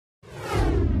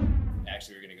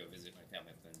actually we're going to go visit my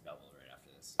family up in Belleville right after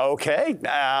this. Okay,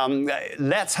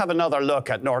 let's have another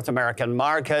look at North American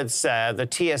markets. The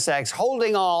TSX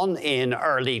holding on in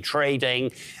early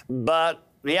trading, but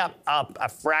yeah, up a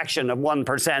fraction of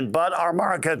 1%. But our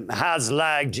market has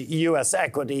lagged U.S.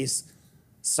 equities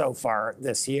so far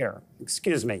this year.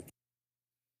 Excuse me.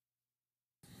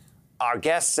 Our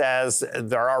guest says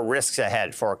there are risks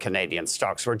ahead for Canadian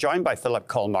stocks. We're joined by Phillip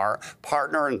Colmar,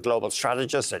 partner and global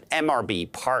strategist at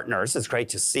MRB Partners. It's great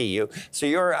to see you. So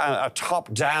you're a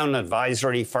top-down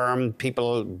advisory firm.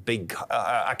 People, big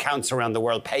accounts around the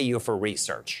world pay you for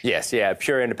research. Yes, yeah,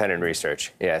 pure independent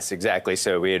research. Yes, exactly.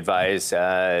 So we advise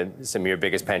some of your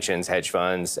biggest pensions, hedge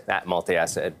funds,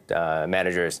 multi-asset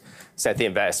managers set the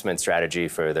investment strategy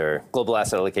for their global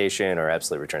asset allocation or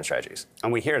absolute return strategies.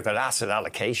 And we hear that asset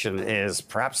allocation is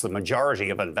perhaps the majority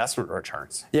of investment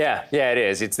returns. Yeah, it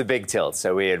is. It's the big tilt.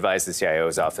 So we advise the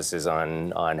CIO's offices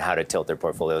on how to tilt their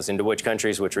portfolios into which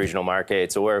countries, which regional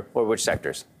markets, or which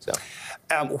sectors. So,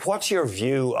 what's your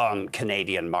view on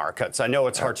Canadian markets? I know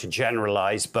it's hard to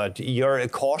generalize, but you're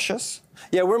cautious?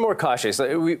 Yeah, we're more cautious.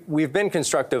 We've been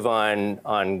constructive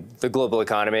on the global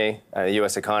economy, the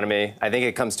U.S. economy. I think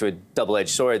it comes to a double-edged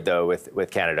sword, though,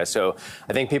 with Canada. So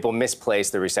I think people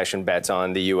misplaced the recession bets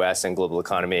on the U.S. and global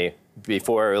economy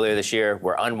earlier this year.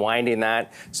 We're unwinding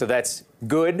that. So that's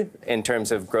good in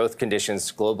terms of growth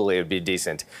conditions globally. It would be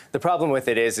decent. The problem with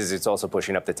it is it's also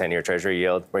pushing up the 10-year Treasury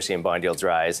yield. We're seeing bond yields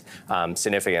rise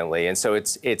significantly. And so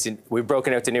we've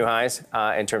broken out to new highs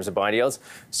in terms of bond yields.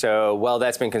 So while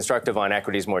that's been constructive on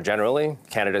equities more generally,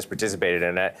 Canada's participated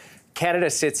in it. Canada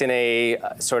sits in a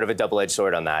sort of a double-edged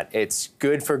sword on that. It's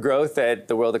good for growth that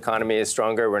the world economy is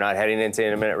stronger. We're not heading into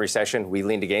an imminent recession. We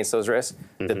leaned against those risks.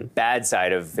 Mm-hmm. The bad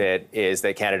side of it is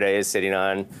that Canada is sitting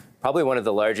on probably one of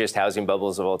the largest housing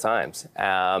bubbles of all times.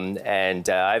 I've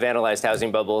analyzed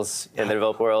housing bubbles in the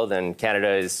developed world, and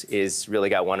Canada is really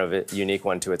got unique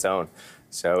one to its own.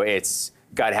 So it's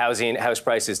got house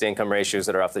prices to income ratios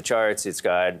that are off the charts. It's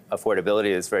got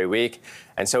affordability that's very weak.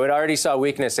 And so it already saw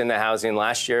weakness in the housing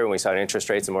last year when we saw interest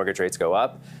rates and mortgage rates go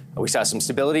up. We saw some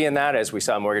stability in that as we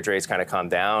saw mortgage rates kind of calm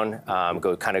down,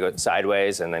 go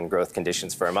sideways, and then growth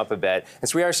conditions firm up a bit. And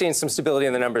so we are seeing some stability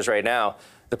in the numbers right now.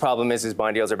 The problem is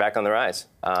bond yields are back on the rise.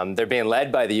 They're being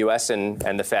led by the U.S. and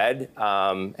the Fed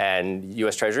and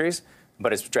U.S. Treasuries.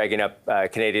 But it's dragging up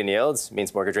Canadian yields,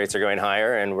 means mortgage rates are going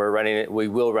higher, and we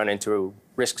will run into a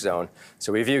risk zone.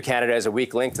 So we view Canada as a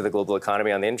weak link to the global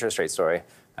economy on the interest rate story.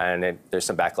 And there's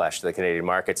some backlash to the Canadian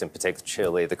markets, and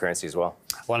particularly the currency as well.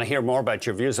 I want to hear more about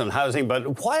your views on housing,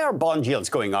 but why are bond yields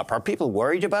going up? Are people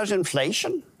worried about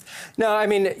inflation? No, I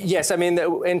mean, yes. I mean,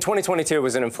 in 2022, it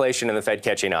was an inflation and the Fed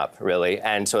catching up, really.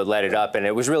 And so it led it up. And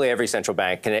it was really every central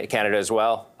bank, Canada as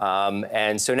well.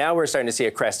 And so now we're starting to see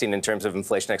a cresting in terms of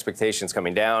inflation expectations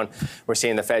coming down. We're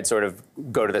seeing the Fed sort of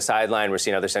go to the sideline. We're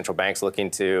seeing other central banks looking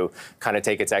to kind of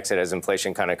take its exit as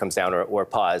inflation kind of comes down or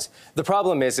pause. The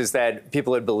problem is that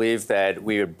people had believed that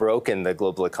we had broken the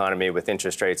global economy with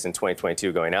interest rates in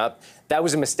 2022 going up. That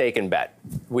was a mistaken bet.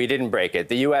 We didn't break it.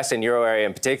 The U.S. and Euro area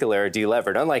in particular are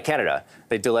delevered. Unlike Canada,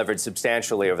 they delivered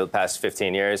substantially over the past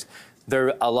 15 years.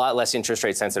 They're a lot less interest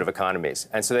rate sensitive economies.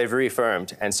 And so they've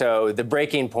reaffirmed. And so the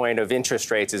breaking point of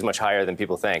interest rates is much higher than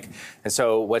people think. And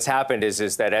so what's happened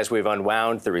is that as we've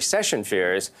unwound the recession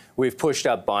fears, we've pushed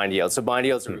up bond yields. So bond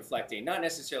yields are reflecting not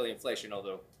necessarily inflation,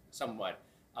 although somewhat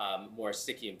more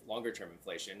sticky longer-term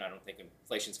inflation. I don't think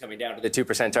inflation's coming down to the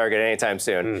 2% target anytime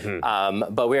soon.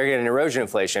 Mm-hmm. But we are getting erosion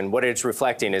inflation. What it's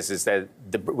reflecting is that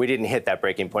we didn't hit that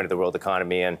breaking point of the world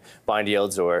economy, and bond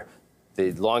yields, or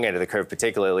the long end of the curve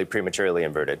particularly, prematurely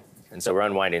inverted. And so we're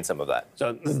unwinding some of that.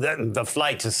 So the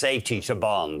flight to safety to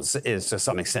bonds is to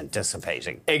some extent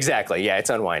dissipating. Exactly. Yeah, it's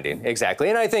unwinding. Exactly.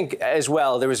 And I think as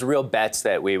well, there was real bets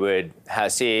that we would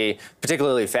see,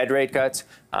 particularly Fed rate cuts,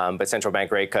 but central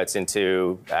bank rate cuts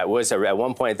was at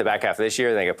one point the back half of this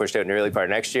year, then got pushed out in the early part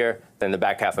of next year, then the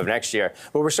back half of next year.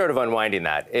 But we're sort of unwinding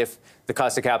that. If the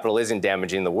cost of capital isn't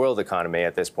damaging the world economy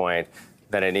at this point,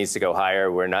 then it needs to go higher.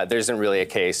 There isn't really a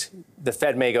case. The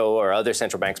Fed may go, or other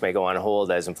central banks may go on hold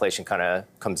as inflation kind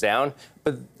of comes down.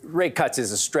 But rate cuts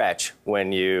is a stretch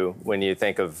when you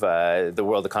think of the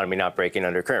world economy not breaking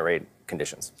under current rate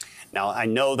conditions. Now, I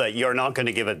know that you're not going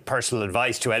to give personal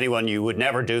advice to anyone. You would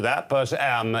never do that, but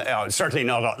certainly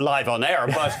not live on air.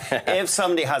 But if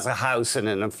somebody has a house in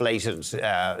an inflated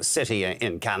city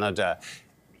in Canada,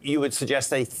 you would suggest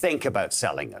they think about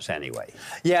selling it anyway.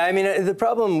 Yeah, I mean, the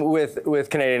problem with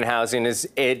Canadian housing is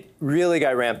it really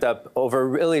got ramped up over,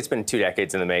 really, it's been 2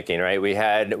 decades in the making, right? We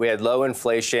had low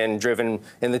inflation driven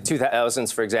in the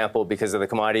 2000s, for example, because of the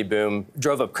commodity boom,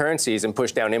 drove up currencies and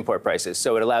pushed down import prices.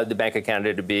 So it allowed the Bank of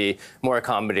Canada to be more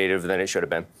accommodative than it should have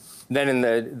been. Then in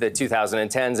the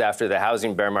 2010s, after the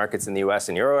housing bear markets in the U.S.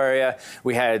 and Euro area,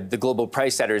 we had the global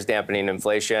price setters dampening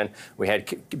inflation. We had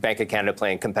Bank of Canada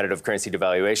playing competitive currency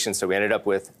devaluation. So we ended up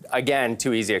with, again,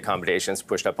 too easy accommodations,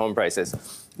 pushed up home prices.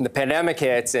 And the pandemic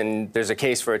hits, and there's a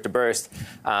case for it to burst.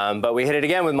 But we hit it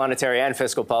again with monetary and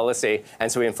fiscal policy, and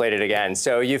so we inflated again.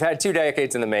 So you've had 2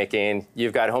 decades in the making.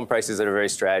 You've got home prices that are very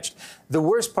stretched. The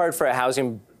worst part for a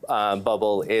housing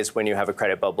bubble is when you have a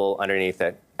credit bubble underneath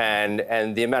it.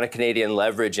 And the amount of Canadian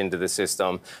leverage into the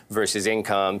system versus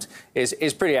incomes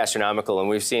is pretty astronomical. And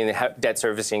we've seen debt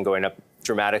servicing going up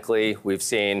dramatically. We've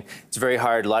seen it's very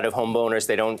hard. A lot of homeowners,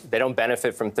 they don't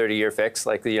benefit from 30-year fix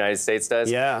like the United States does.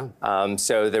 Yeah.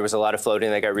 So there was a lot of floating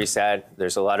that got reset.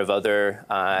 There's a lot of other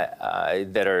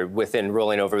that are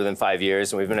rolling over within 5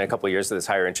 years. And we've been in a couple of years of this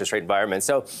higher interest rate environment.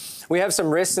 So we have some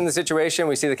risks in the situation.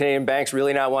 We see the Canadian banks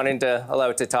really not wanting to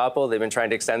allow it to topple. They've been trying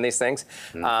to extend these things.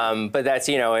 But that's,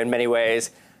 in many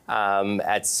ways,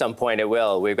 at some point it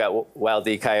will. We've got Wild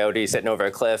E. Coyote sitting over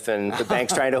a cliff, and the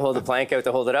bank's trying to hold the plank out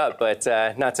to hold it up, but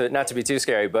not to be too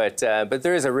scary. But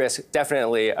there is a risk,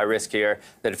 definitely a risk here,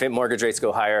 that if mortgage rates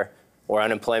go higher or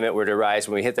unemployment were to rise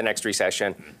when we hit the next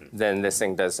recession, then this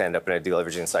thing does end up in a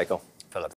deleveraging cycle.